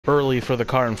early for the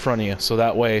car in front of you, so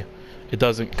that way it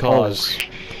doesn't cause...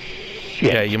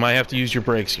 Yeah, you might have to use your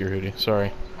brakes here, Hootie.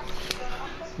 Sorry.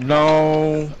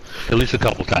 No. At least a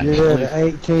couple times. Yeah, the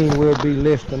 18 will be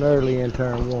lifting early in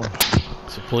turn 1.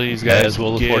 So please, guys, as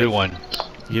well as 41.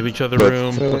 Give each other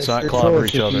room. So Let's not your clobber choice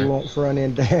each if you other. want front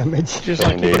end damage. Just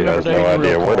like Indeed, I have no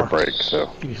idea where to brake, so.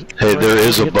 Hey, there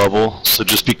is a bubble, so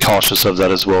just be cautious of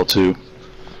that as well, too.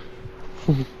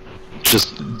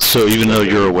 Just so even though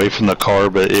you're away from the car,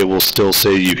 but it will still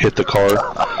say you hit the car.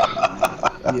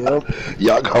 Yep.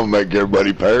 Y'all gonna make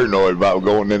everybody paranoid about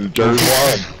going into turn 1.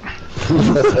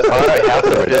 Alright, half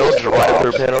the bill,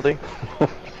 drive-through penalty.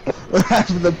 Half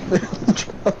the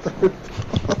bill.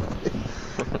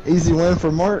 Easy win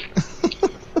for Mark.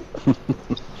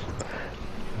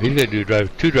 He's gonna do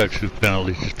two drive-through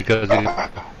penalties just because he...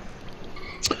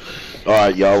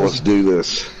 Alright, y'all, let's do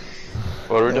this.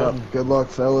 What are we doing? Good luck,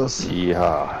 fellas.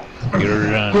 Yeah. Get her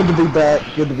done. Good to be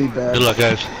back. Good to be back. Good luck,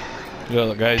 guys. Good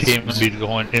luck, guys. Team be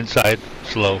going inside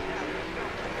slow.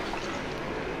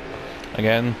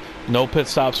 Again, no pit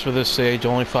stops for this stage,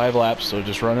 only 5 laps, so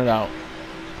just run it out.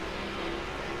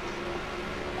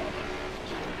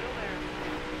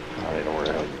 I don't know where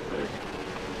the hell you brake.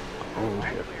 Oh,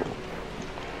 shit.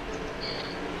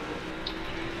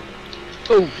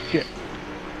 Oh, shit.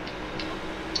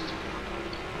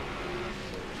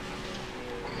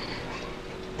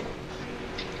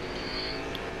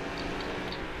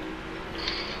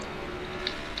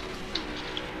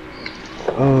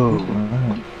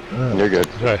 Oh, You're good.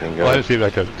 Sorry. Well, let's see if I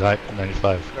took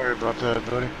 95. Sorry about that,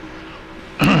 buddy.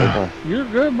 You're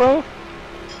good, bro.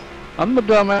 I'm the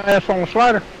dumb ass on the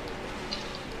slider.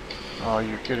 Oh,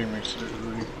 you're kidding me,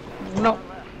 Rudy. No,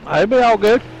 I'd be all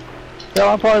good. Hell,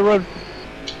 I probably run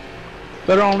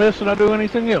better on this than I do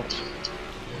anything else.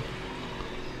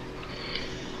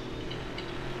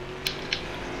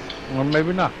 Or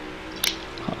maybe not.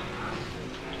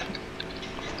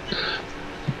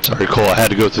 Sorry, Cole, I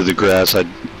had to go through the grass.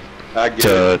 I get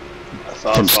it.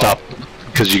 can stop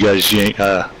because you guys yank,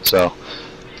 so.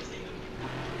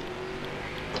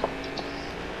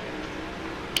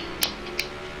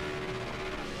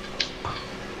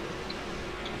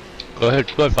 Go ahead,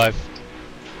 5.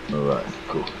 Alright,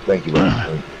 cool. Thank you,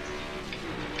 man.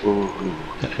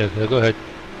 Yeah, go ahead.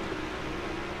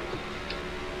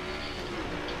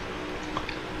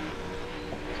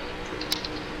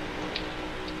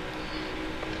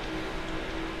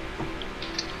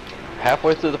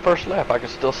 Halfway through the first lap, I can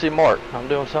still see Mark. I'm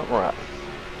doing something right.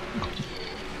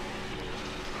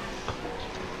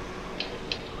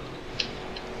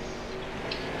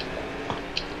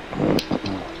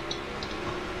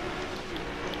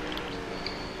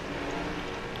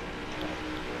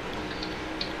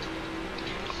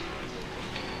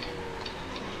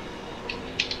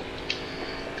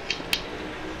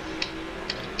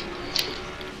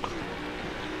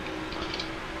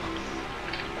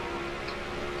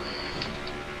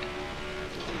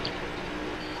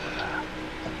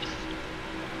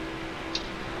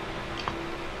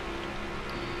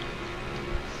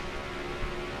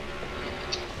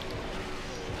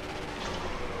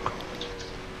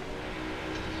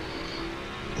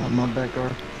 On my back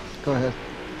guard. Go ahead.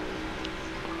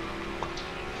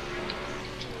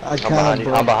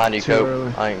 I'm behind you,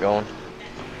 Cope. I ain't going.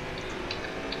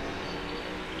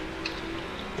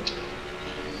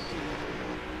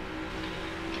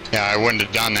 Yeah, I wouldn't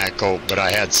have done that, Colt, but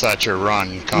I had such a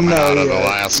run coming out of the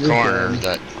last corner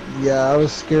that... Yeah, I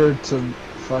was scared to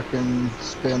fucking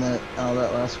spin it out of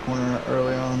that last corner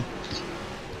early on.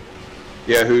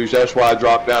 Yeah, Hooge, that's why I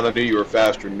dropped down. I knew you were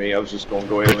faster than me. I was just going to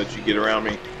go ahead and let you get around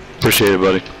me. Appreciate it,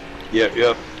 buddy.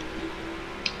 Yep.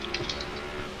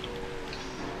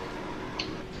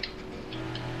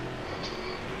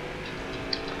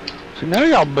 See, now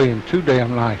y'all being too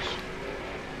damn nice.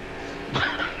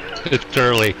 It's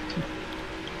early.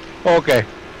 Okay.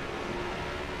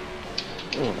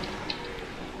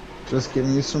 Just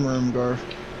giving you some room, Garth.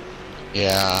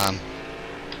 Yeah, I'm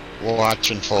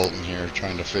watching Fulton here,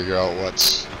 trying to figure out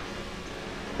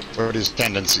what his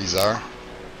tendencies are.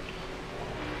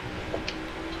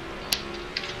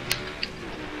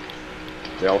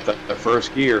 Dealt with that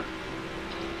first gear.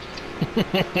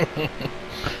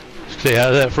 Stay out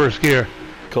of that first gear.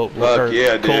 Cole,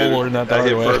 yeah, dude. Cole learned that the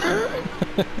hard way.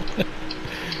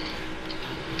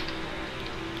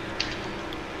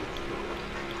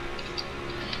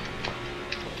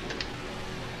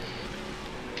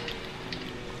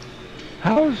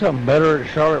 How is I'm better at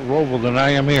Charlotte Roval than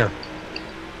I am here?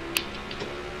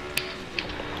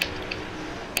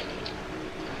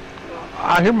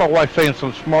 I hear my wife saying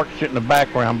some smart shit in the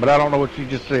background, but I don't know what she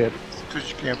just said. Because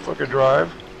you can't fucking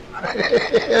drive.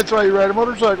 That's why you ride a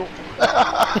motorcycle.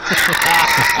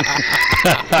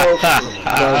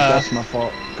 That's my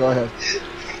fault. Go ahead.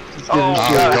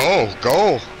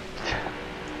 Go.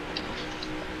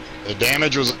 The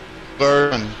damage was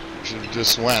there and she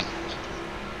just went.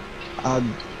 I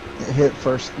hit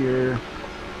first gear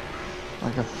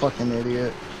like a fucking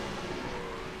idiot.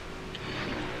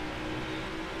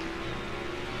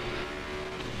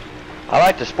 I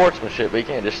like the sportsmanship, but you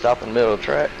can't just stop in the middle of the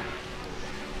track.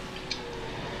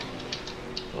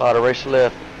 A lot of race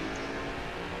left.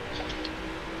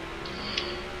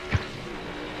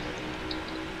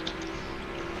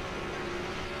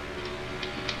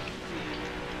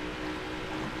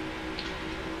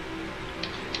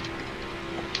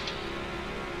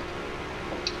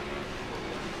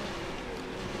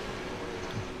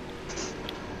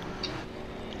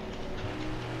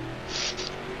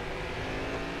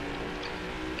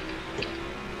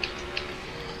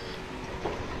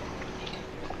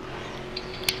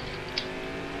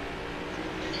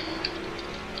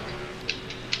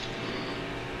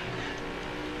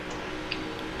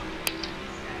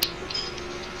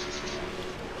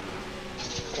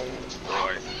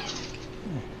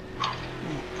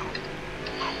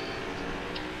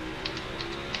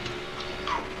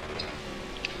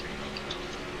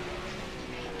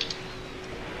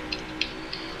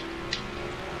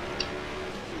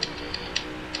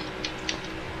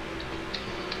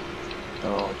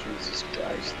 Oh, Jesus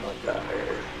Christ, not that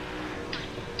air.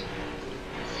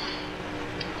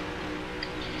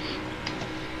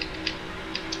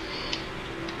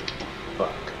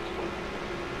 Fuck.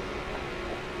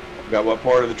 Forgot what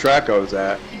part of the track I was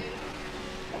at.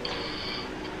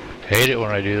 Hate it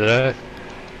when I do that.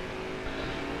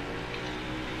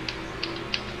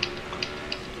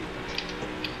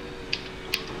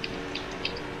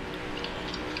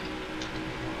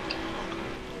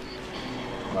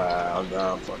 Wow,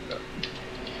 now I'm fucked up.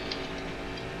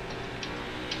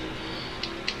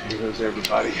 Here goes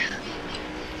everybody.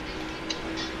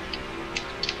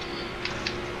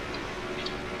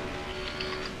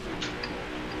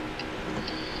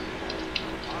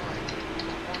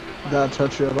 Did that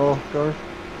touch you at all, Garth?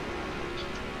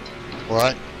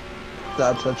 What? Did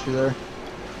that touch you there?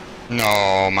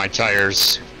 No, my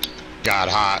tires got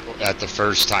hot at the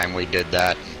first time we did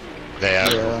that.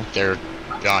 They're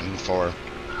done for.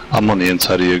 I'm on the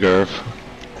inside of you, Garv.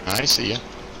 I see ya.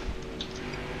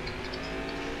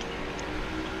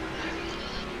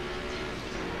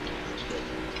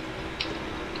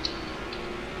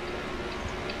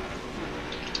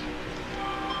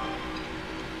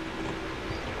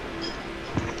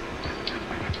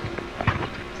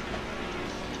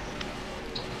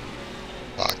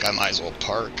 Fuck, I might as well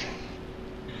park.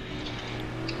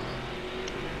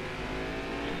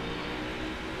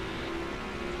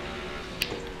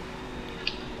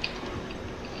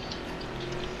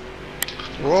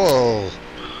 Whoa.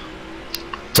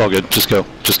 It's all good. Just go.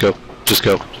 Just go. Just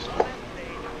go.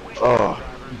 Oh.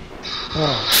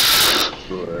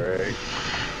 Great.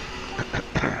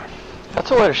 That's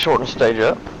a way to shorten the stage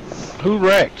up. Who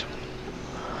wrecked?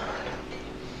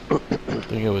 I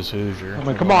think it was Hoosier. I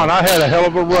mean, come on, I had a hell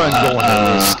of a run going It was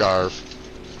there.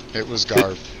 Scarf. It was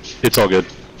Garf. It's all good.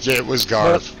 Yeah, it was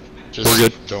Garf. Just We're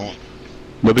good. Don't.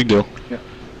 No big deal.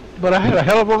 But I had a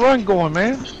hell of a run going,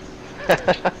 man.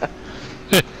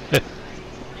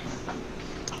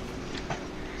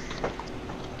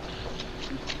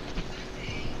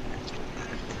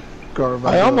 Garv,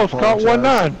 I almost caught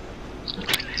 1-9.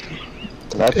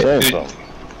 That's awesome.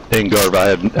 And Garv, I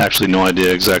have actually no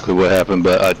idea exactly what happened,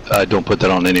 but I don't put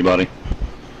that on anybody.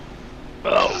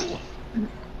 Oh.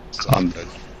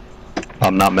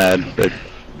 I'm not mad, but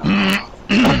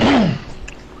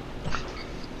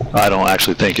I don't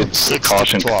actually think it's a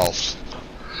caution. 12.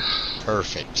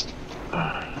 Perfect.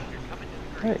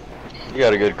 Great. You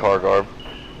got a good car, Garb.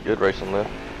 Good racing lift.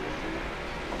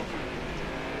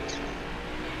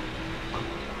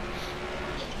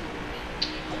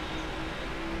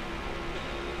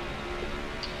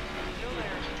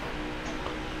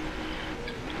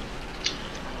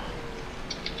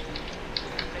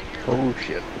 Oh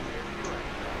shit.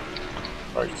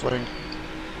 Right swing.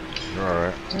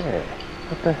 Alright. Hey,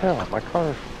 what the hell? My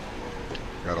car's...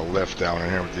 Got a lift down in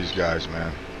here with these guys,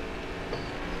 man.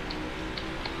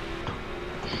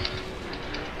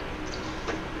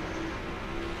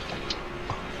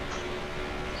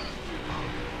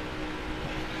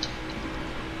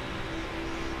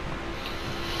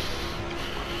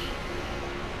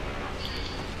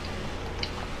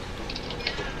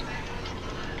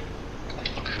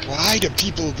 Why do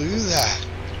people do that?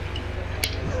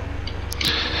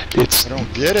 It's I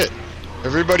don't get it.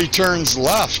 Everybody turns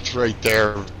left right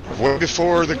there, way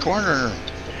before the corner.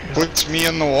 Puts me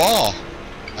in the wall.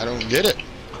 I don't get it.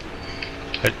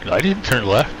 I didn't turn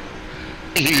left.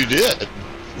 You did.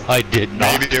 I did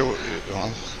not. Maybe it.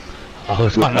 Well, I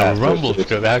was on a rumble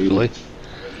strip, actually.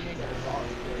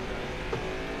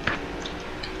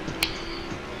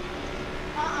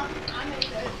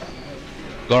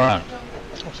 Go around.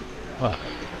 What?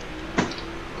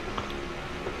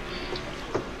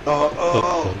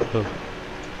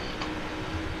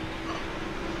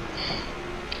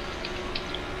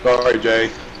 Sorry,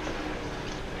 Jay.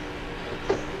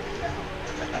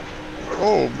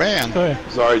 oh man.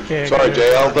 Sorry, Jay. I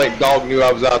don't think Dog knew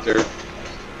I was out there.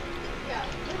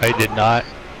 I did not.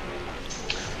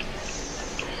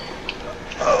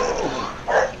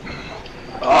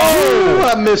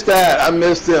 Oh, I missed that. I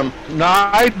missed him. No,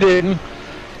 I didn't.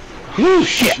 Whew,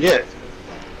 shit.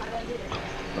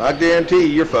 I guarantee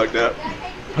you're fucked up.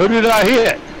 Who did I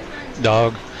hit?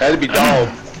 Dog. Had to be Dog.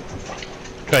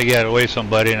 Try to get away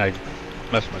somebody and I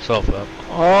messed myself up.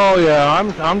 Oh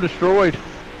yeah, I'm destroyed.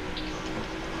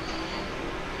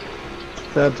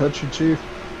 Did I touch you, Chief?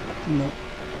 No.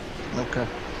 Okay.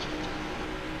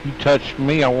 You touched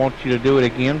me. I want you to do it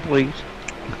again, please.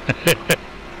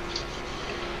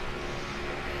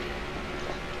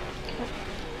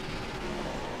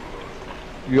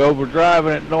 You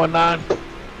overdriving at 99?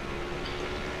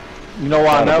 You know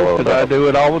I know, because I do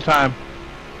it all the time.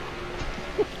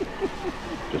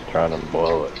 Just trying to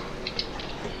blow it.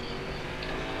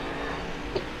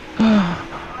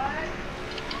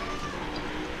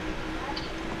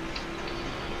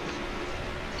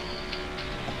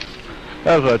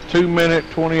 That was a 2-minute,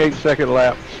 28-second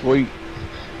lap. Sweet.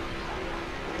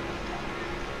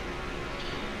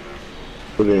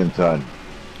 Put it inside.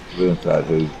 Put it inside,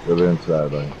 dude. Put it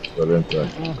inside, man. Put it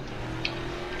inside.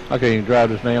 I can't even drive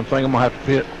this damn thing. I'm gonna have to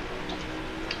pit.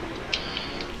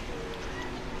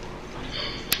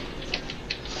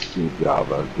 Good job,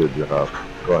 man. Good job.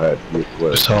 Go ahead. Get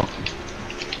quick. So,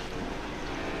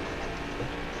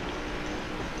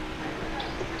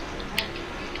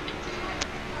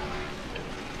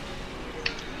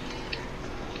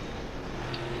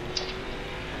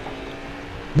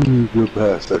 Go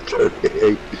past that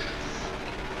 38.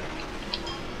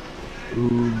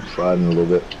 Ooh, sliding a little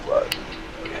bit. But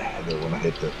I don't want to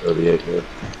hit that 38 there.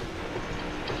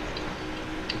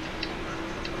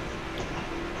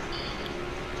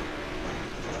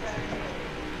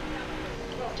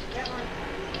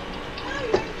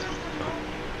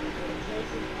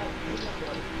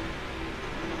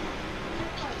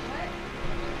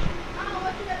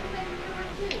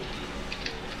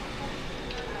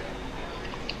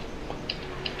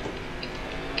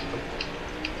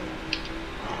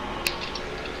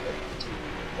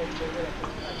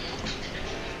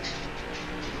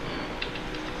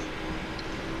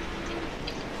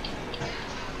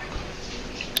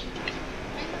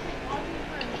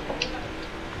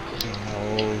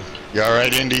 You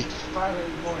alright, Indy?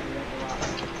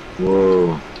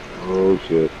 Whoa. Oh,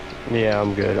 shit. Yeah,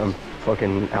 I'm good. I'm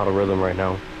fucking out of rhythm right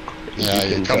now. Yeah,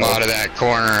 you come out of that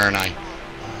corner and I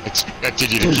expected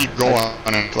you to keep going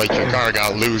and like your car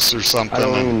got loose or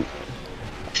something.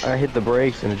 I hit the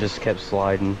brakes and it just kept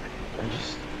sliding.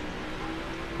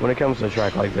 When it comes to a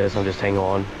track like this, I'm just hang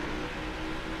on.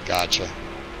 Gotcha.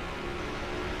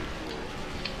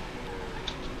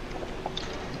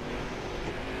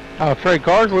 I'll trade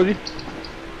cars with you.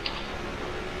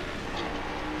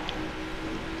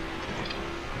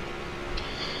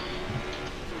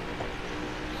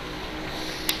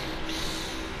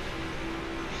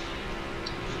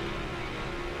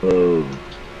 Oh.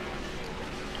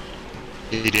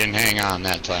 He didn't hang on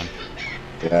that time.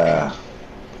 Yeah.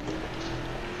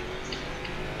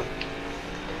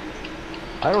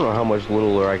 I don't know how much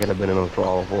littler I could have been in the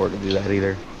throttle for it to do that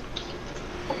either.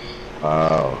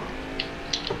 Wow.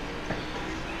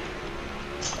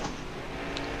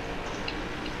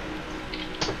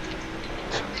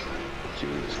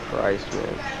 Jesus Christ,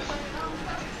 man.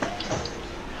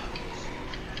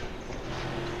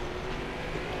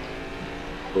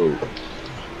 Oh.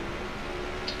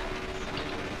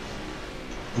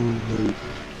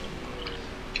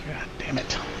 God damn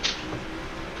it.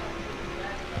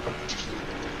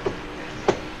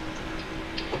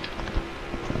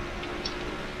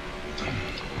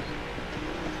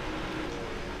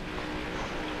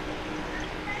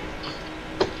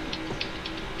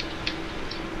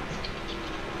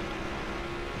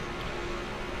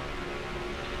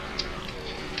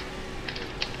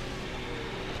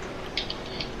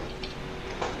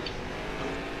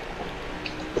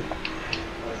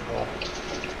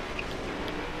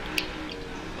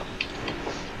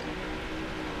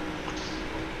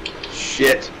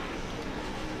 shit.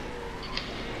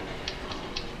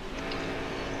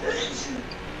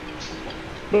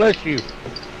 Bless you.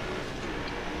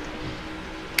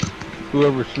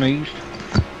 Whoever sneezed.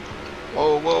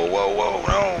 Whoa, whoa, whoa, whoa,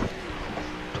 no.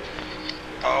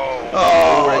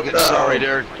 Oh, Reagan, sorry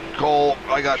there, Cole.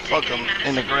 I got fucking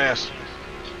in the grass.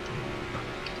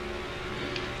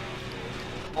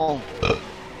 Oh.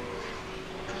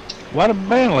 Why did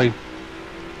Ben leave?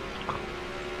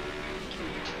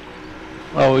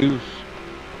 Oh, he was...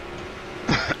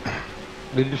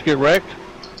 Did he just get wrecked?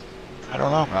 I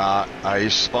don't know. I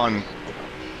spun.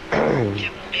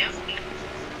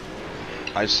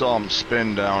 I saw him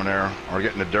spin down there, or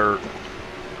get in the dirt.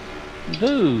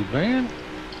 Dude, man.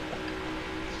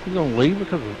 You gonna leave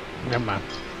because of... Never mind.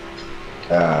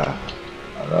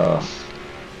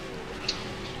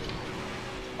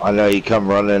 I know you come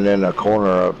running in a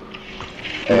corner up.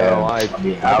 No, I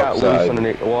got loose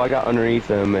underneath. Well, I got underneath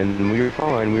him, and we were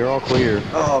fine. We were all clear.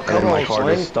 Oh, come and on, my car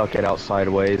Swing. just stuck it out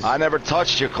sideways. I never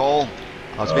touched you, Cole.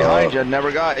 I was behind you. I never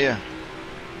got you.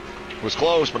 Was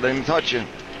close, but I didn't touch you.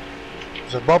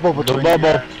 There's a bubble between The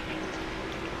bubble.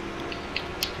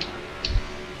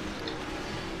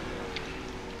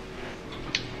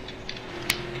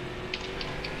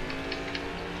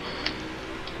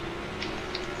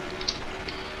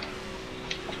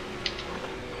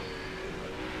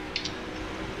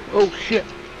 Oh shit.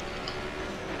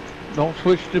 Don't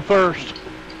switch to first.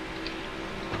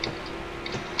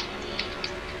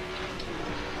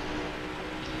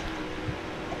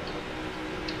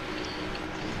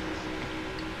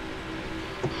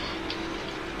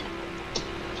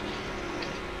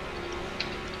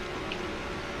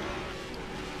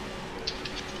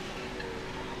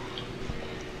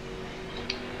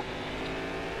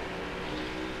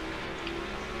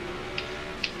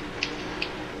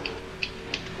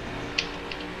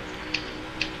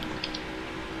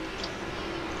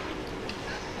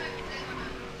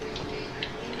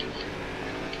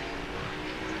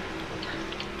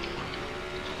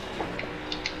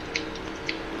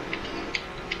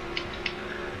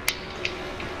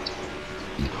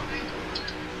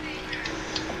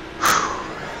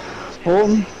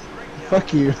 Bolton,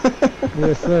 fuck you.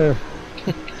 Yes, sir.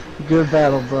 Good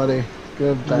battle, buddy.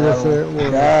 Good battle. Yes, sir, it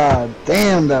was. God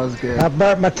damn, that was good. I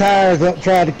burnt my tires up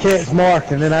trying to catch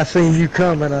Mark, and then I seen you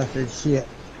coming. I said, shit.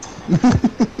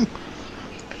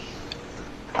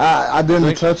 I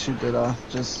didn't touch you, did I?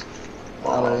 Just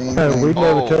out of anything. No, we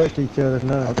never touched each other,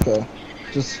 no. Okay.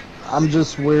 I'm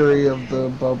just weary of the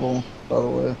bubble, by the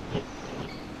way.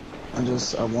 I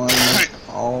wasn't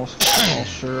all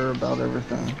sure about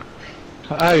everything.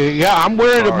 Hey, yeah, I'm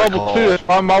wearing the bubble too. That's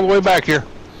why I'm all the way back here.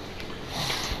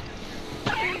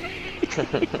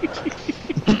 Shut the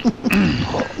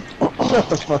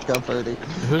fuck up, Ernie.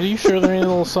 Are you sure there ain't a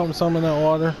little something in that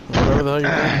water? Whatever the hell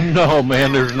you're doing? No,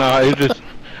 man, there's not. It just,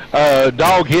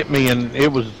 dog hit me and it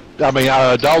was,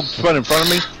 dog spun in front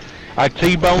of me. I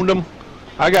T-boned him.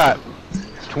 I got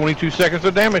 22 seconds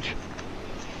of damage.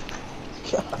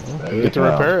 Get to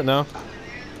repair it now.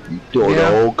 You tore the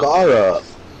whole car up.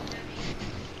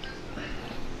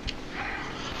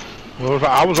 Well,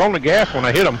 I was on the gas when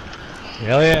I hit him.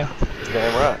 Hell yeah.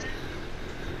 Damn right.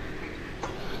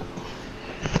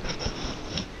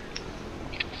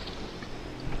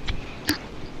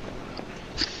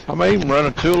 I may even run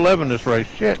a 211 this race.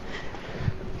 Shit.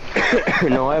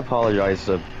 No, I apologize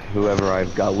to whoever I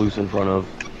got loose in front of.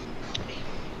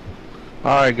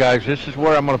 Alright, guys, this is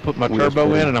where I'm going to put my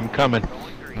turbo in, and I'm coming.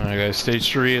 Alright, guys,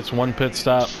 stage 3, it's 1 pit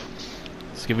stop.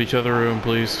 Let's give each other room,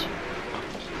 please.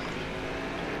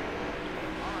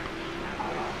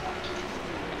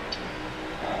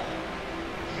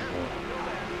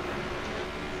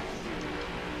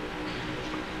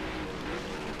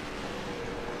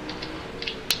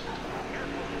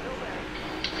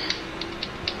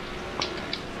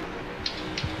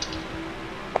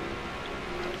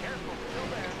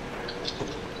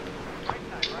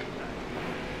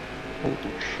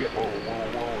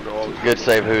 Good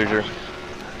save, Hoosier.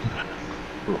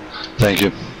 Thank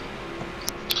you.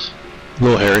 A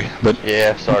little hairy, but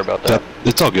yeah, sorry about that.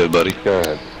 It's all good, buddy. Go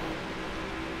ahead.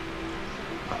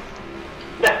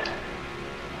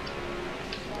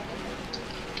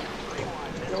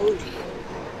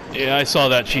 Yeah, I saw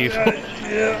that, Chief. I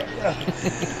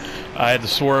had to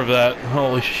swerve that.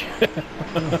 Holy shit.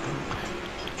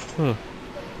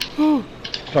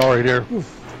 Sorry, dear.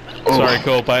 Sorry,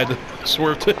 Cope. I had to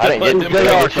swerve to I didn't get They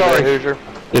are sorry, Hoosier.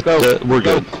 We're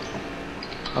good.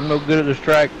 I'm no good at this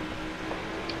track.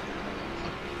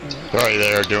 Sorry,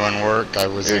 they were doing work. I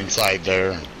was inside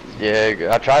there. Yeah,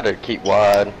 I tried to keep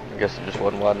wide. I guess it just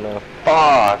wasn't wide enough.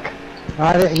 Fuck!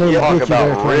 I didn't mean to Talk hit you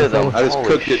there, about rhythm. 24. I just Holy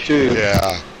cooked it too.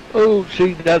 Yeah. Oh,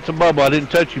 see, that's a bubble. I didn't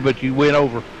touch you, but you went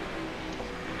over.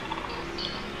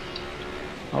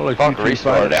 I'll let Fuck, you two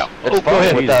restart. fight it out. It's Go fine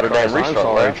ahead. without a damn I'm restart.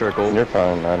 sorry, man. Trickle. You're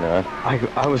fine, I know.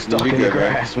 I was stuck You in the good,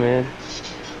 man. grass, man.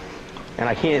 And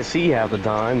I can't see half the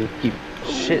time. Just keep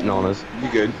shitting on us. You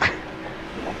good?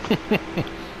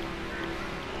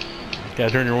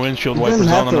 Gotta turn your windshield You wipers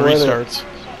didn't have on the to let it- restarts.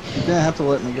 You didn't have to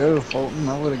let me go, Fulton.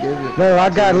 I would have gave you. No, I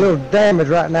got a little damage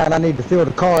right now, and I need to fill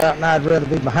the car out, and I'd rather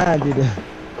be behind you than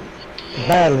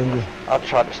battling you. I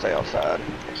tried to stay outside.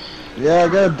 Yeah, I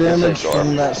got damage Yes, Garv.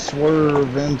 from that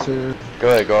swerve into. Go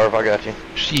ahead, Garv. I got you.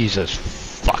 Jesus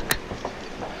fuck.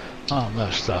 Oh, I'm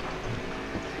messed up.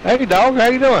 Hey, dog. How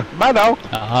you doing? Bye, dog.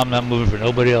 I'm not moving for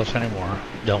nobody else anymore.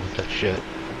 Done with that shit.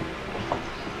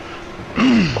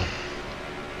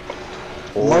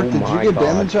 Mark, did you my get God.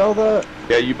 damage out of that?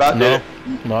 Yeah, you about No,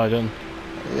 did. no, I didn't.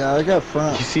 Yeah, I got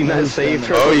front. You seen that nose save,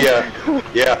 damage. Oh yeah,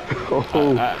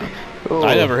 yeah.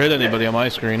 I never hit anybody on my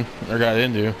screen or got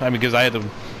into. I mean, because I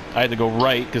had to go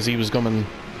right because he was going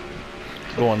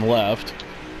left.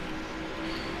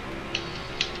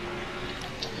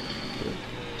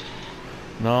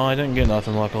 No, I didn't get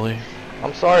nothing, luckily.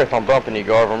 I'm sorry if I'm bumping you,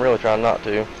 Garv. I'm really trying not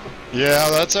to. Yeah,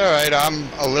 that's all right. I'm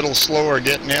a little slower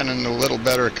getting in and a little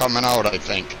better coming out, I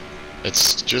think.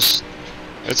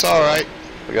 It's all right.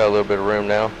 We got a little bit of room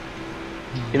now.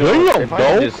 You know, if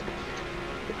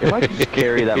I could just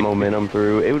carry that momentum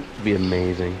through, it would be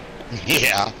amazing.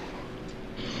 Yeah.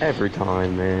 Every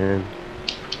time, man.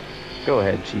 Go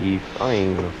ahead, Chief. I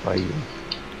ain't gonna fight you.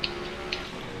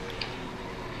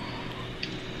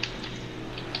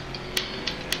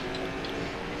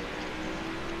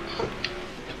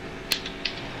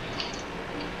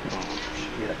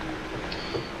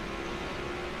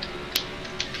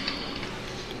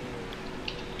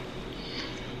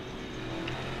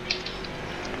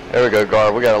 There we go,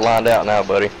 Garv. We got it lined out now,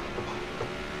 buddy.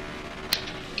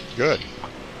 Good.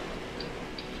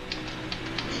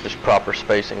 Just proper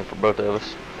spacing for both of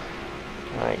us.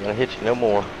 I ain't gonna hit you no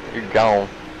more. You're gone.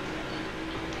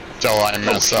 Till I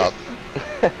mess up.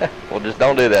 Well, just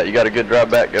don't do that. You got a good drive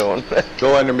back going.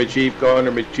 Go under me, Chief. Go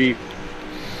under me, Chief.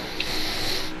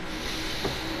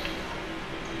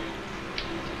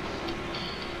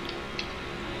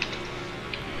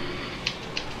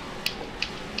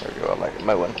 There we go. I like it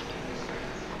mowing.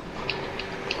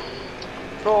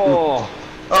 Oh!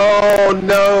 Oh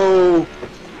no!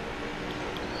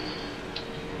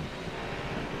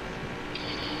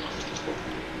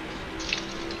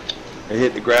 I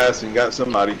hit the grass and got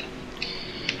somebody.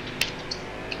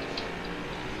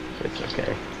 It's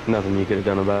okay. Nothing you could have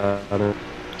done about it.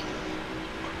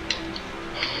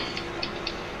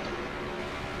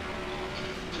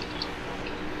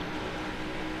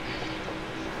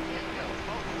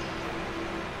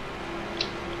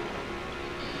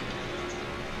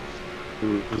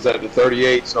 Was that the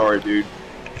 38? Sorry, dude.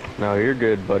 No, you're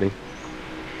good, buddy.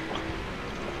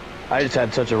 I just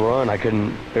had such a run,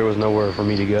 there was nowhere for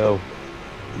me to go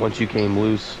once you came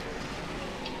loose.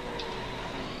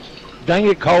 Dang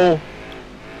it, Cole.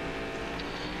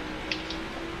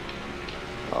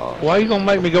 Oh, Why you gonna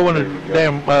make me go in a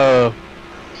damn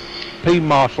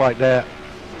PMOS like that?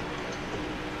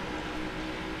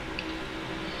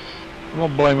 I'm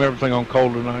gonna blame everything on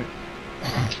Cole tonight.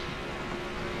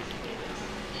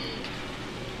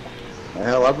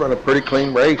 Hell, I've run a pretty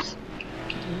clean race.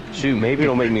 shoot, maybe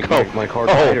it'll make me make my car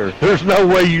tighter. There's no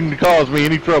way you can cause me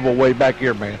any trouble way back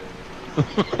here, man.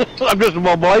 I'm just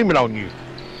gonna blame it on you.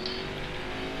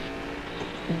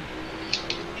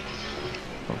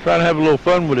 I'm trying to have a little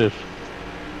fun with this.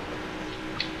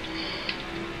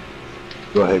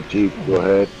 Go ahead, Chief. Go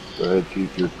ahead. Go ahead,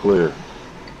 Chief. You're clear.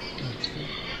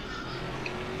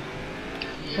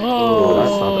 Oh, that's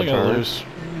not the I got turn. loose.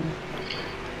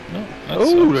 No, that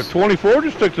Oh, the sucks. 24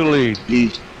 just took the lead.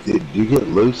 Did you get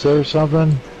loose there or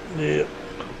something? Yeah.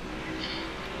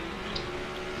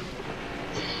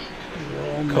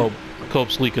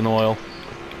 Cope's leaking oil.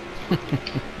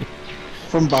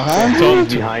 From behind?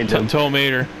 Behind him.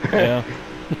 Tow-mater. Yeah.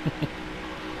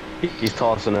 He's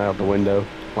tossing it out the window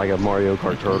like a Mario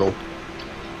Kart turtle.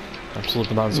 I'm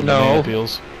slipping on some No. banana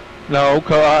peels. No,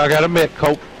 I gotta admit,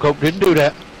 Cope didn't do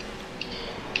that.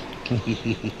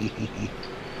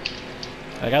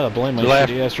 I gotta blame my Last-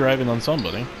 shitty ass driving on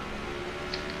somebody.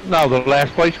 No, the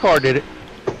last place car did it.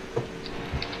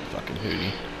 Fucking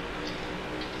hootie.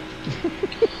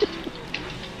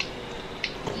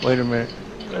 Wait a minute.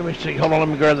 Let me see. Hold on, let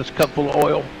me grab this cup full of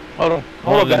oil. Hold on. Well,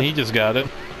 Hold on, then guys. he just got it.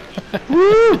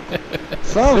 Woo!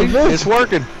 Son of a bitch. It's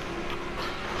working.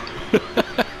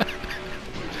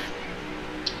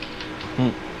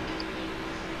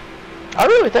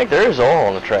 really think there is oil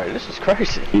on the track. This is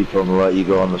crazy. Chief, I'm gonna let you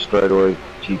go on the straightaway.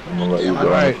 Chief, I'm gonna let you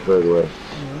go on the straightaway.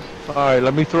 Alright,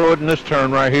 let me throw it in this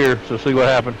turn right here, so see what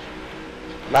happens.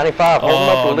 95, hold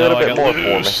up a little bit more for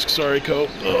me. Sorry, Cope.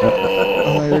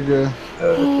 Oh, you're good.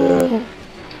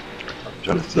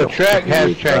 The track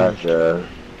has changed.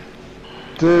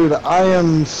 Dude, I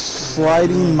am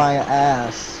sliding my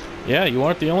ass. Yeah, you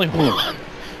aren't the only one.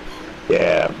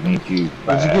 Yeah, me too. Did you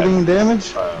get any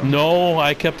damage? No,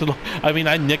 I kept it. I mean,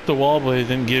 I nicked the wall, but it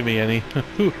didn't give me any.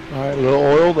 Alright, a little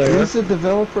oil there. Who's the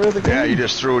developer of the game? Yeah, you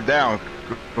just threw it down,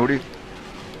 Rudy.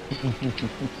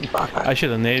 I should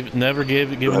have never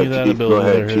given you that Chief, ability. go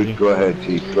ahead, there, Chief. Go ahead,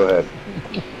 Chief. Go ahead.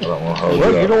 I don't want to hold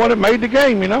Well, you you up. know what? It made the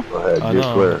game, you know? Go ahead, I you're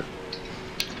know. clear.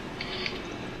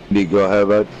 Indy, go ahead,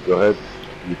 bud. Go ahead.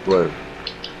 You're clear.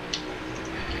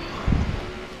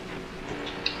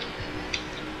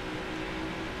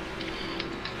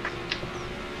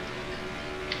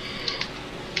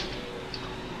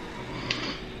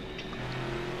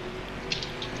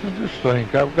 I just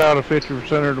think I've got a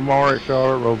 50%er tomorrow at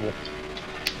Charlotte Roval.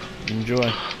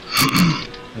 Enjoy.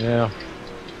 Yeah.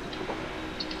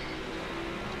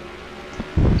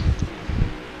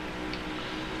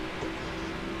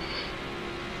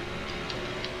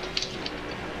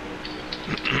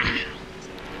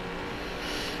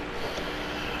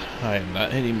 I am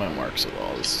not hitting my marks at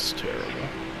all. This is terrible.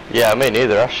 Yeah, me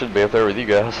neither. I should be up there with you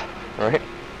guys, right?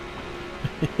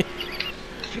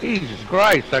 Jesus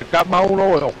Christ, I got my own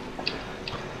oil.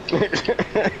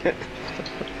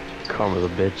 Karma the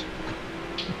bitch.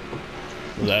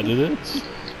 Is that it is?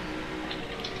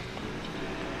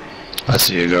 I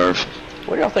see you, Garv.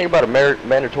 What do y'all think about a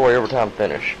mandatory overtime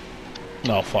finish?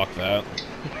 No, fuck that.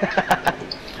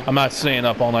 I'm not staying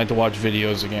up all night to watch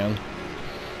videos again.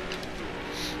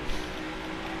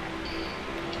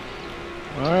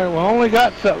 Alright, well I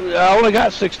only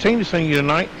got 16 to sing you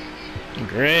tonight.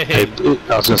 Great. Hey,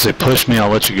 I was gonna say, push me, I'll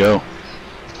let you go.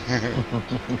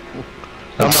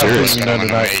 I'm serious. Singing none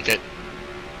tonight. Make it.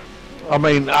 I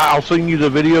mean, I'll sing you the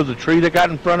video of the tree that got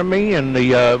in front of me and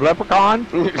the leprechaun.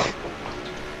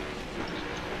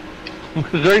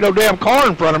 Because there ain't no damn car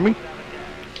in front of me.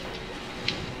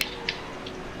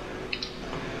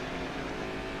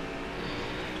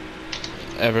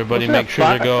 Everybody What's make that, sure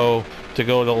fi- to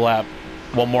go to lap.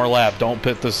 One more lap. Don't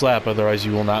pit this lap, otherwise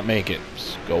you will not make it.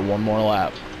 Just go one more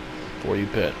lap before you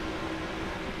pit.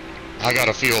 I got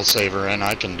a fuel saver and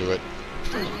I can do it.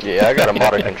 Yeah, I got a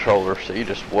modded controller, so you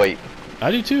just wait.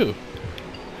 I do too.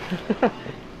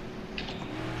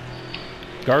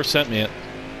 Garth sent me it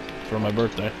for my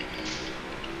birthday.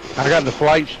 I got the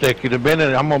flight stick. It'd have been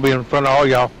in it. I'm gonna be in front of all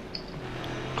y'all.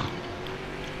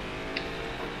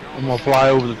 I'm gonna fly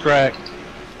over the track.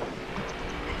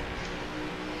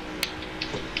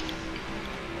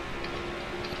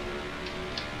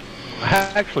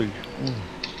 Actually,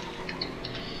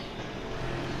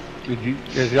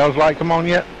 has y'all's light come on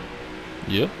yet?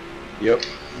 Yep. Yep.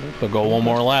 So go one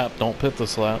more lap. Don't pit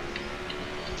this lap.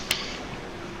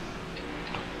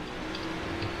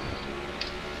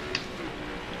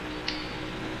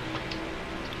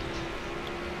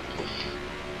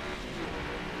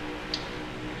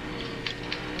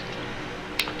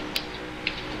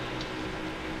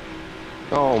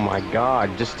 Oh my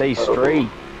God, just stay straight.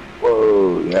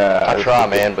 Whoa, yeah. I try,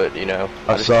 man, but you know.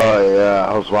 I saw it, yeah.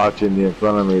 I was watching you in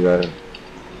front of me there.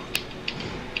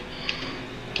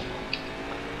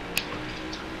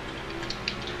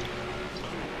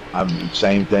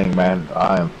 Same thing, man.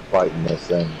 I am fighting this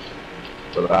thing.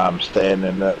 But I'm staying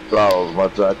in that throttle as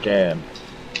much as I can.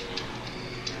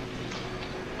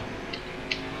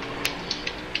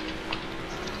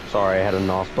 Sorry, I had a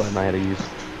NOS button I had to use.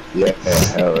 Yeah,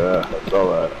 hell yeah. That's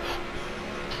all right.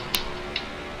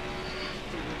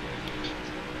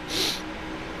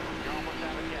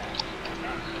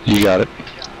 You got it.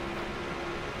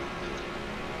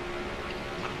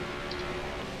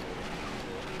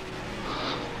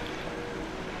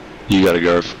 You got it,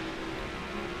 Garv.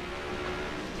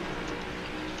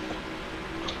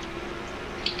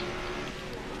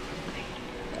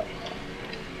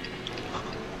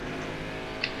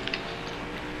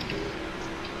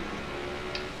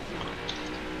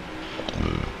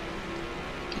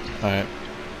 Alright.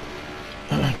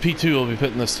 P2 will be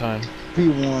pitting this time.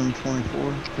 P1,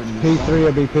 24. P3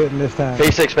 will be pitting this time.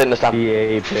 P6 pitting this time.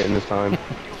 P8 pitting this time.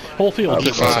 Whole field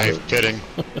pitting this time. P5 pitting.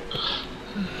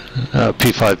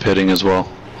 P5 pitting as well.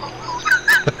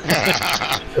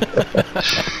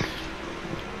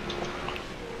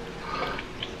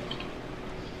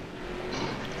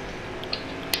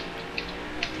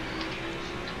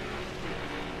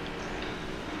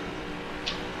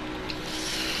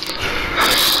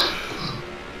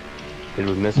 Did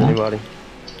we miss anybody?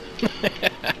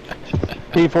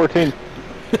 P14.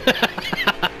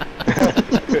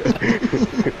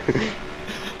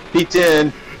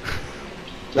 P10.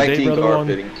 19 brother car one.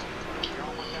 fitting.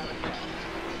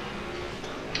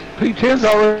 P10's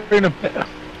already in a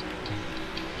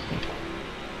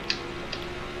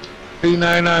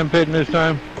P99 pitting this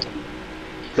time.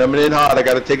 Coming in hot. I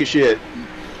gotta take a shit.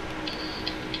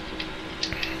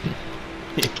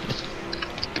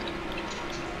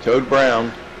 Toad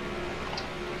Brown.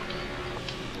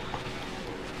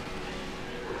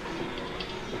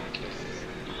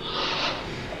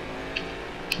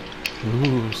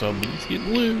 Ooh, somebody's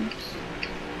getting loose.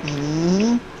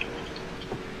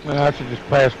 I should just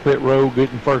pass pit road,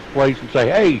 get in first place, and say,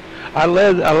 "Hey, I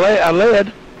led."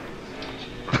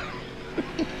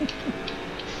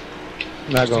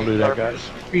 Not gonna do that, guys.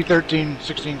 P13,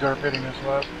 16 car pitting this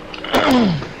lap.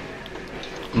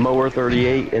 Mower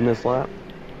 38 in this lap.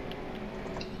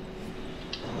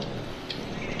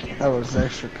 That was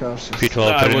extra cautious.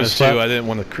 P12 I was too. I didn't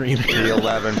want to cream it.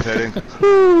 P11 pitting.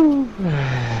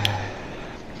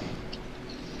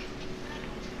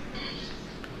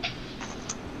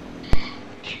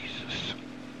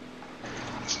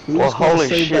 Who's Well, gonna holy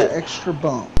save shit. that extra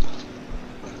bump?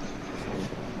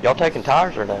 Y'all taking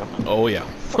tires or no? Oh yeah.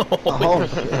 Oh,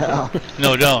 yeah.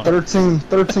 No, don't.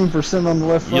 13% on the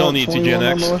left front, You don't need to, 21 Gen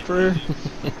on X. the left rear.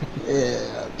 Yeah,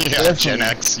 Yeah, definitely. Gen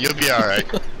X, you'll be alright.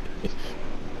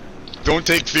 Don't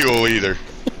take fuel either.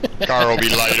 Car will be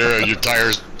lighter and your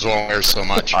tires won't wear so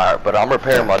much. Alright, but I'm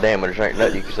repairing my damage. Ain't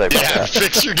nothing you can say about Yeah, that.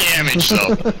 fix your damage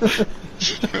though.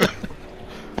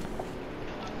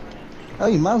 Oh,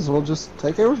 you might as well just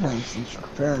take everything since you're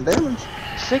repairing damage.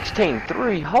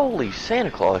 16.3, holy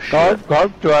Santa Claus shit.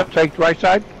 Garb, do I take the right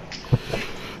side?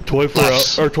 24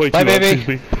 out, or 22 Bye, out, baby. excuse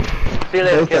me. See you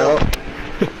later, Both kiddo. out.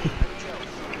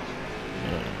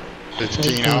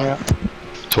 15 out.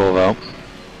 12 out.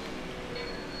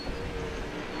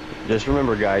 Just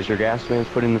remember, guys, your gas man's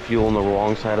putting the fuel on the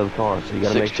wrong side of the car, so you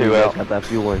gotta make sure you 6-2 guys out. got that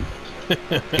fuel in.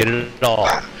 Get it all.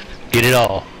 Get it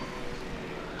all.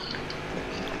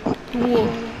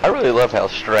 I really love how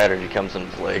strategy comes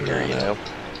into play here, you know?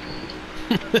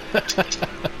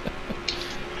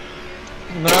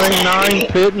 9-9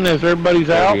 pitting as everybody's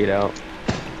out. 38 out.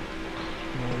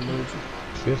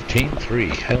 15-3.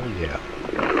 Hell yeah.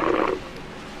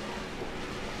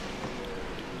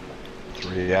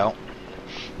 3 out.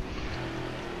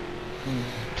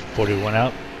 41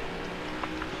 out.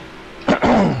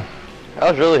 I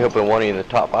was really hoping one in the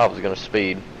top 5 was gonna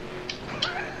speed.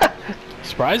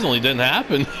 Surprisingly, didn't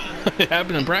happen. It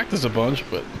happened in practice a bunch,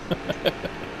 but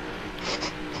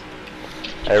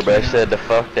Everybody said to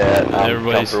fuck that. I'm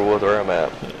Everybody's- comfortable with where I'm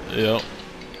at. yep.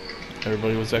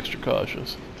 Everybody was extra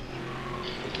cautious.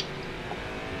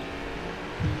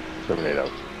 Tornado.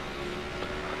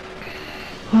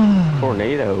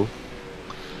 Tornado.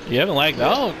 You haven't lagged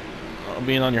out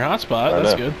being on your hotspot. I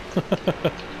That's know.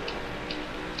 good.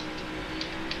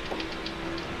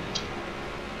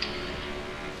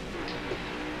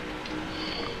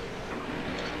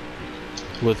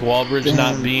 With Walbridge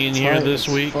not being here tight this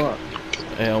as week, fuck.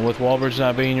 and with Walbridge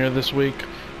not being here this week,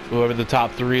 whoever the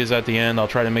top 3 is at the end, I'll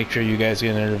try to make sure you guys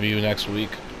get an interview next week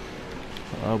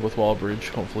with Walbridge.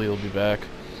 Hopefully he'll be back.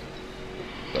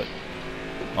 But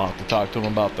I'll have to talk to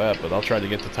him about that, but I'll try to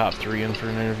get the top 3 in for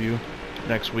an interview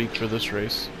next week for this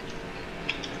race.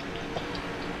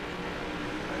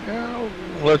 Yeah,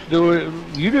 let's do it.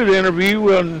 You do the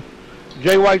interview on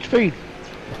Jay White's feed.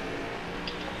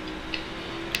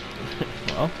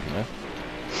 Well, yeah.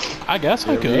 I guess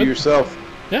I Interview could. yourself.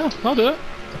 Yeah, I'll do it.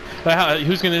 But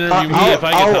who's going to interview me if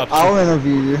I get top 3? I'll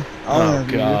interview you. I'll Oh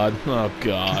interview God! Oh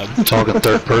God! Talking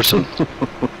third person.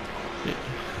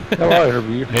 I'll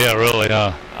interview you. Yeah, really,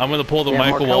 I'm gonna pull the Yeah,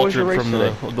 Michael Mark, how was your Waltrip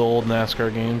race from the old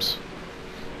NASCAR games.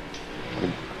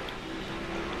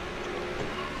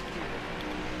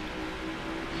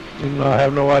 I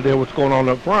have no idea what's going on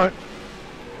up front.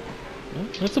 Yeah,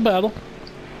 it's a battle.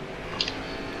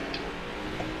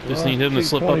 Just need him to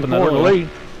slip up in that 24 in the oil. lead.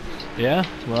 Yeah,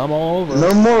 well, I'm all over. you.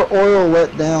 No more oil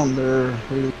let down there.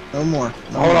 No more.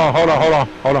 No Hold more. on, hold on, hold on,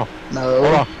 hold on. No.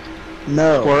 Hold on.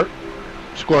 No. Squirt.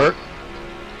 Squirt.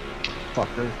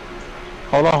 Fucker.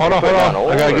 Hold on, hold on, Put down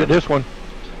hold on. I gotta oil. get this one.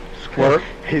 Squirt.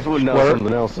 He's putting out Squirt.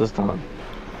 something else this time.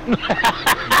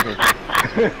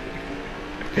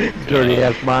 Dirty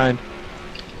ass mind.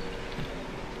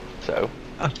 So,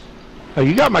 Oh,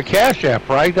 you got my Cash App,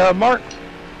 right, Mark?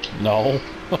 No,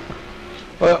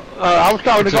 Well, I was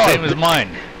talking it's to the same Guard. as mine.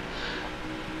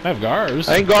 I have Gars.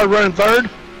 Ain't Guard running third?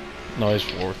 No, he's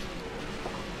 4th.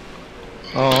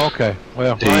 Oh, okay.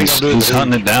 Well, I ain't He's gonna do it.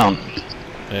 hunting it down.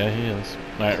 Yeah, he is.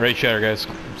 Alright, right shatter, guys.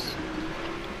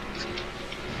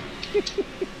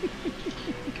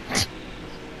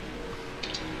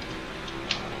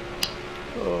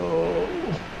 Oh.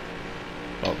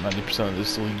 About 90% of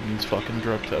this league needs fucking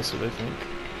drug tested, I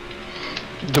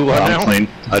think. Do I I'm now? clean.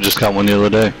 I just got one the other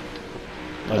day.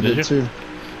 Oh, did you? too.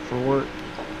 For work.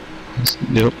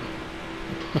 Yep.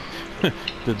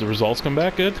 Did the results come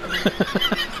back good?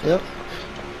 Yep.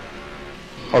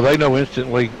 Oh, they know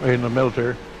instantly in the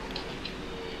military.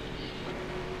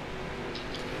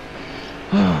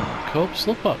 Cope,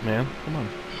 slip up, man. Come on.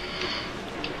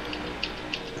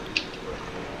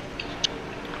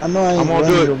 I know I ain't I'm gonna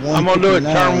running do your it. I'm gonna do it.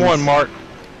 Turn 159s. one, Mark.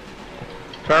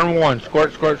 Turn one.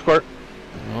 Squirt, squirt, squirt.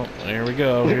 Well, there we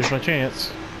go. Here's my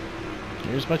chance.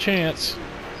 Here's my chance.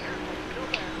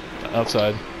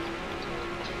 Outside.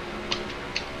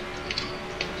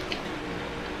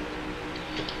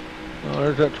 Oh,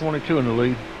 there's that 22 in the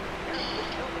lead.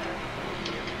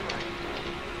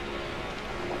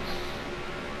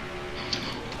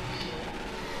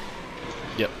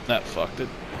 Yep, that fucked it.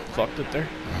 Fucked it there.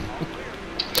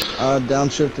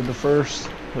 Downshifted to first.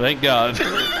 Thank God.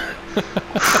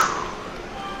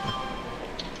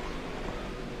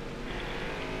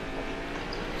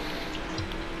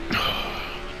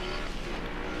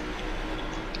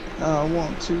 I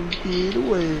want to get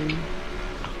away.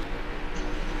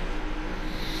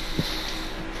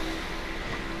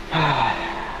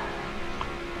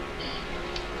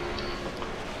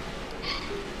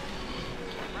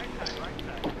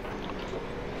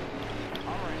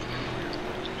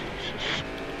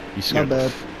 You scared My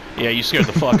bad. Yeah, you scared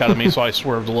the fuck out of me, so I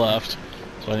swerved left.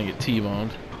 So I didn't get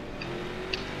T-boned.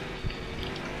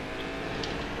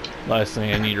 Last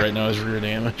thing I need right now is rear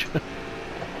damage.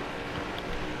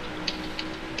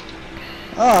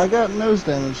 Oh, I got nose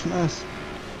damage. Nice.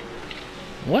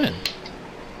 When?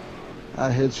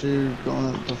 I hit you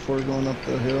going up before going up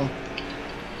the hill.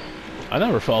 I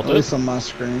never felt At it. least on my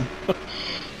screen.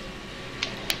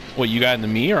 What, you got into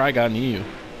me or I got into you?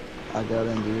 I got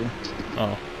into you.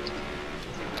 Oh.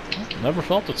 Never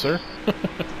felt it, sir.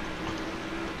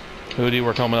 Hoodie,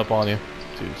 we're coming up on you.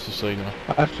 Dude, just so you know.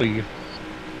 I see you.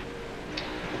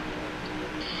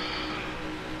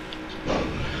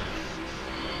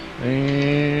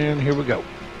 And here we go.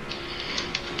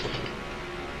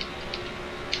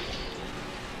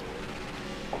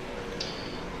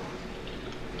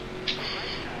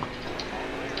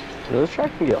 This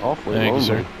track can get awfully Thank you,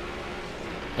 lonely. sir.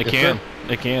 It Yes, can.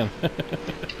 sir. It can.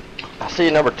 I see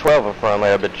number 12 in front of me.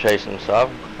 I've been chasing, so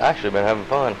I've actually been having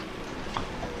fun.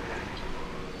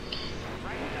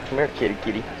 Come here, kitty,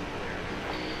 kitty.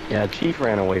 Yeah, Chief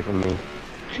ran away from me.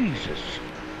 Jesus.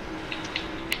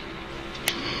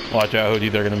 Watch out, Hoodie.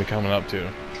 They're going to be coming up, too.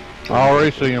 I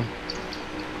already see him.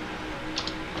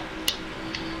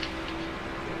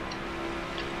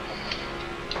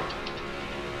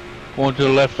 One to the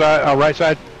left side, right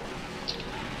side.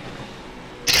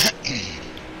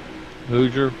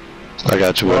 Hoosier. I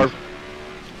got you, Mark. bud.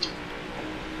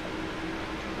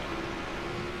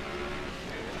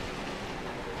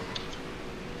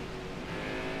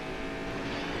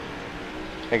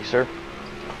 Thank you, sir.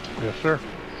 Yes, sir.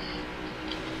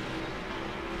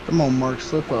 Come on, Mark,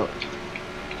 slip up.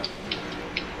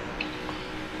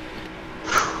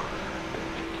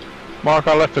 Mark,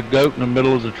 I left a goat in the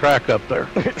middle of the track up there.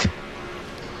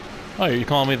 Oh, are you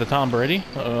calling me the Tom Brady?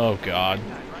 Oh, God.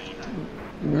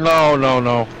 No, no,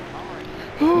 no.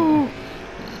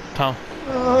 Tom.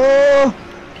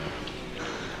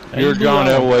 You're John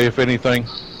Elway, if anything.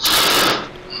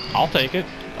 I'll take it.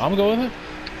 I'm going with it.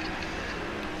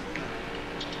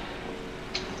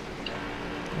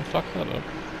 Fuck that up.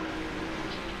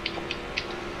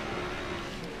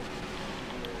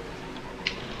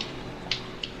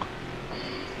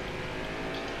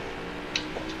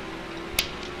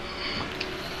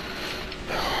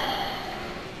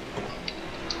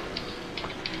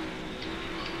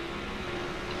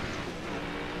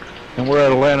 And we're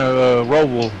at Atlanta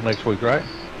Roval next week, right?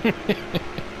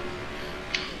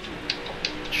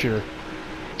 Sure.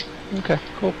 Okay,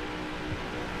 cool.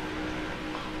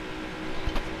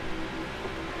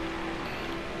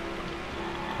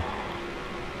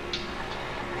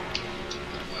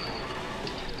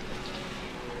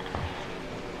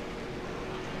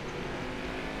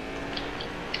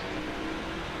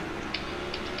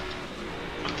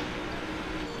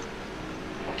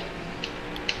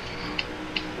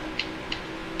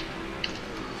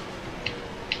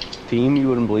 Team, you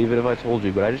wouldn't believe it if I told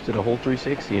you, but I just did a whole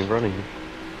 360 in front of you.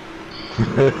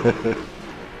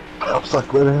 I was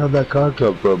like, where the hell did that car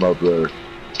come from up there?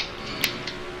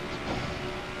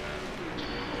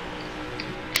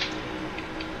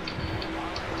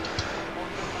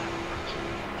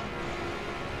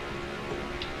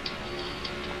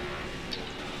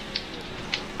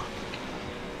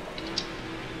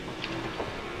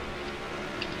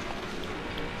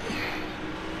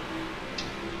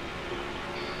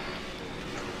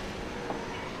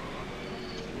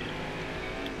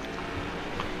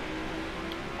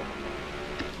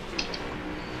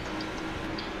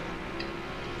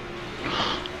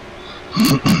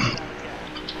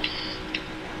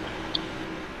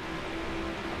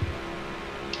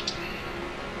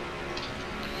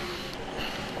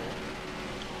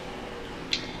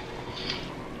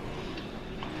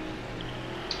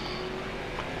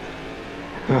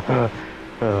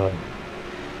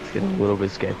 It's getting a little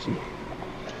bit sketchy.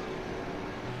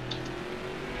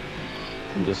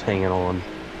 I'm just hanging on.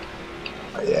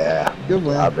 Yeah. Good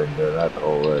one. I've been doing that the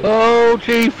whole way. Oh,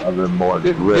 Chief. I've been more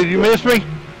Did you miss me?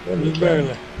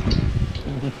 Barely.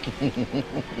 It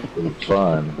was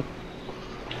fun.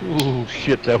 Ooh,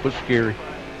 shit, that was scary.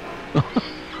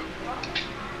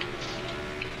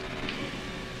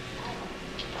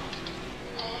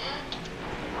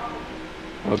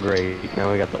 Oh great,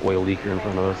 now we got the oil leaker in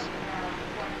front of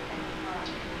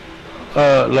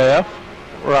us. Left,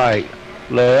 right,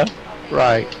 left,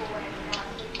 right.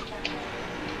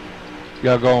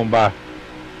 Y'all going by.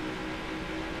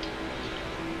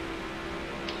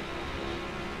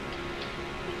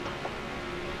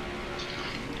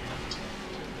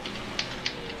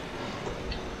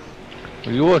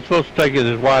 Well, you weren't supposed to take it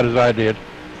as wide as I did.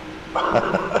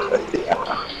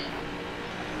 Yeah.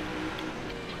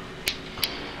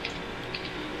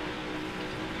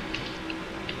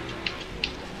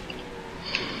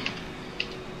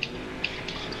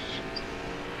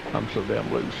 I'm so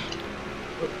damn loose.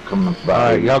 Coming by.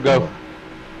 Alright, y'all go.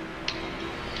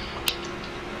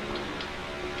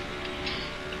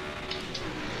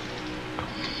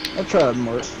 I tried,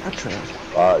 Mark. I tried.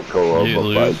 Alright, Cole, I'm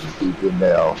gonna fight you tooth and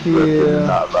nail. Yeah.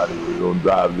 Not ready. We're gonna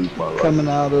drive these motherfuckers. Coming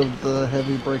out of the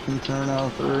heavy braking turn out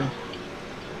of 3.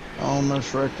 I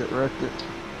almost wrecked it.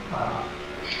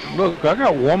 Look, I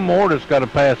got one more that's got to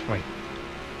pass me.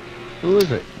 Who is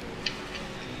it?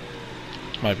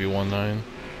 Might be 1-9.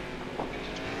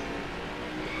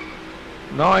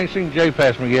 No, I ain't seen Jay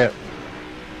pass me yet.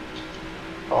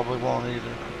 Probably won't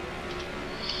either.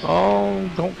 Oh,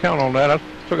 don't count on that. I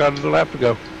still got a lap to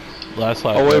go. Last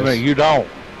lap. Oh, wait a guys. minute, you don't.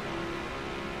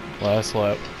 Last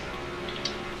lap.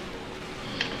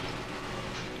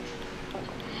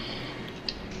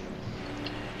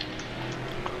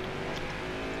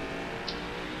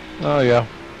 Oh, yeah.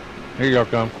 Here y'all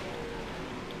come.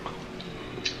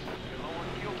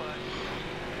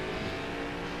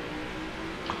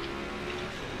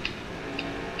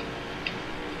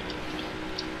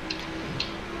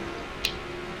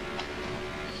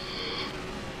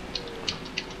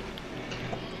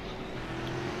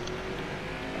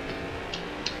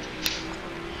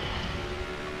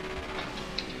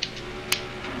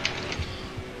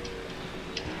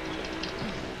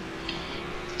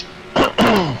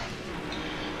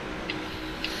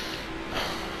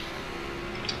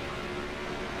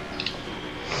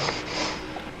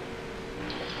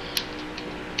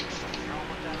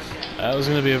 That was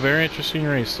going to be a very interesting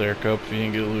race there, Cope, if you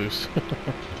didn't get loose.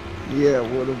 Yeah, it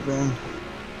would have been.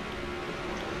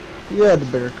 You had the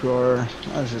better car.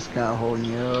 I was just kind of holding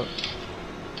you up.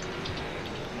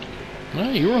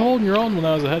 Well, you were holding your own when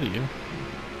I was ahead of you.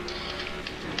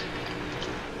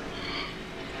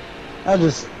 I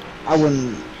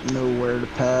wouldn't know where to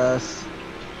pass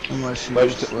unless you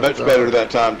Much better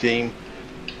that time, team.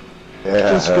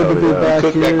 Yeah, Just good to be back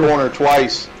Took that here. corner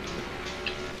twice.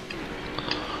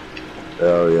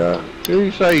 Hell yeah. Did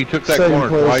you say you took that Second corner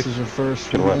place twice? is your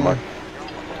first Good one. work, Mark.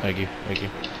 Thank you, thank you.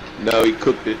 No, he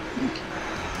cooked it.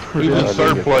 He was in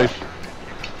third place.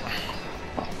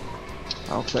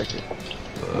 I'll take it.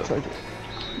 I'll take it.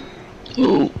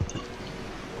 Ooh.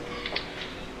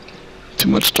 Too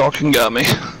much talking got me.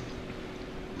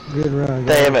 Good run.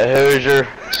 Damn it, Hoosier.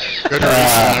 Good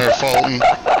racing there, Fulton.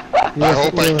 I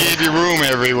hope I gave you room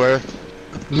everywhere.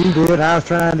 You did. I was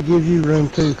trying to give you room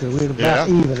too, because we were about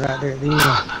even right there at the end.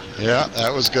 Yeah,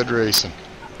 that was good racing.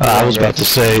 I was about to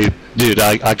say, dude,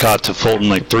 I got to Fulton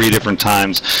like 3 different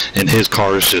times, and his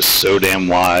car is just so damn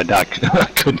wide. I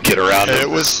couldn't get around it. It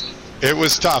was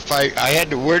tough. I had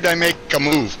to. Where'd I make a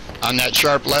move on that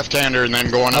sharp left-hander and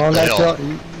then going up the hill?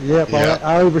 Yep,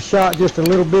 I overshot just a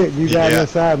little bit. You got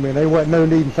inside me, and there wasn't no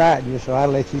need in fighting you, so I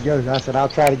let you go. And I said, I'll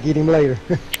try to get him later.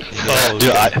 Dude,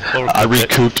 I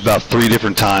recouped about 3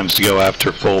 different times to go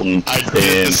after Fulton. I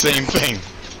did the same thing.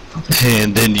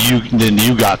 And then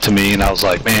you got to me, and I was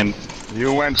like, man.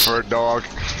 You went for it, dog.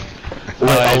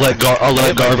 I'll let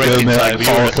Garb go, man. I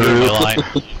follow through.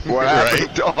 What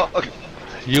happened, dog?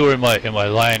 You were in my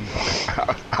line.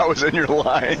 I was in your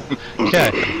line. Okay,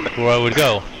 where I would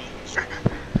go.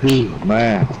 Ooh,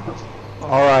 man.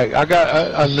 All right, I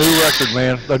got a new record,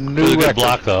 man. A new Really good record.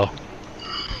 block though.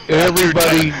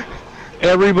 Everybody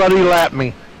lapped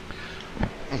me.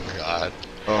 Oh God.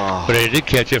 But I did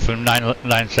catch it from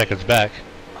 9 seconds back.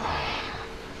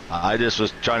 I just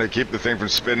was trying to keep the thing from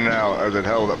spinning out as it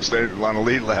held up stayed on the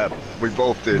lead lap. We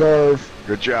both did.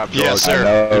 Good job, George. Yes,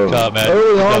 sir. Good job, man.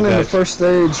 Early on in the guys. first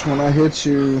stage, when I hit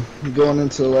you going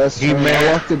into the last turn,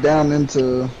 I locked it down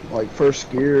into like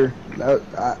first gear.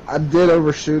 I did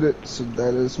overshoot it, so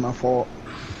that is my fault.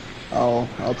 I'll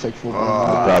take full blame.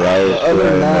 I thought I was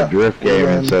playing a drift game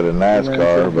instead of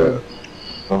NASCAR, but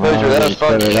Hoosier, that was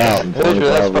fun. Hoosier,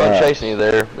 That's fun chasing you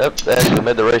there. That actually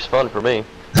made the race fun for me.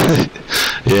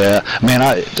 Yeah, man,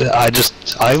 I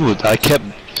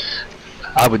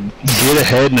would get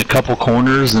ahead in a couple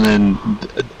corners, and then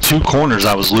 2 corners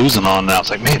I was losing on, and I was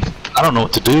like, man, I don't know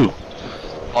what to do.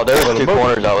 Oh, there was 2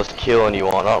 corners I was killing you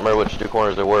on. I don't remember which 2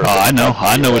 corners there were. Oh,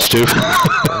 I know which 2.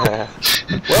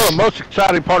 Well, the most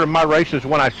exciting part of my race is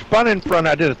when I spun in front.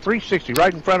 I did a 360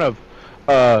 right in front of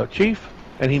Chief,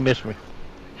 and he missed me.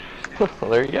 Well,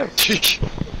 there you go.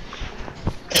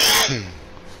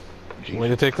 Way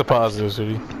to take the positives,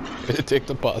 Rudy. Way to take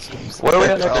the positives. What are we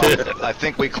at next week? I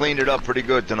think we cleaned it up pretty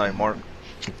good tonight, Mark.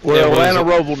 We're Atlanta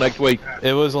Roval next week.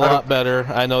 It was a lot better.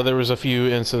 I know there was a few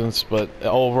incidents, but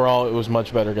overall it was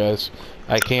much better, guys.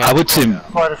 I would say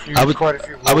Quite a few. I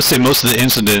would say most of the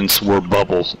incidents were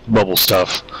bubble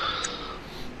stuff.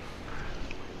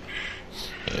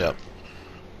 Yep.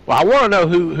 Well, I want to know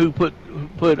who put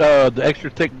the extra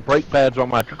thick brake pads on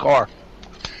my car.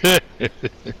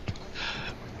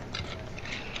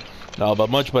 No, but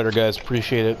much better, guys.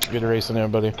 Appreciate it. Good racing,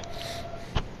 everybody.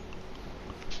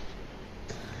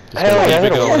 Hell yeah, you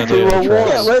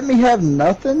can't let me have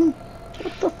nothing?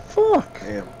 What the fuck?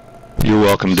 Damn. You're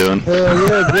welcome, Dylan. Hell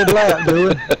yeah, good lap,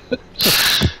 dude.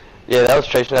 Yeah, that was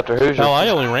chasing after Hoosier. Hell, I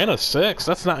only ran a 6.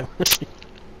 That's not...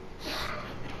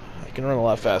 I can run a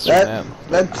lot faster than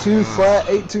that. That 2 flat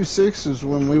 826 is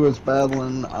when we was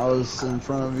battling. I was in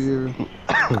front of you.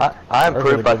 I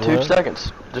improved by 2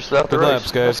 seconds. Just after Good the race.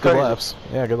 laps, guys. Good laps.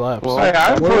 Yeah, good laps. Hey,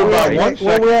 I improved by 1 second.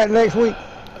 Where we at next week?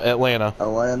 Atlanta.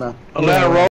 Atlanta. Atlanta Roval.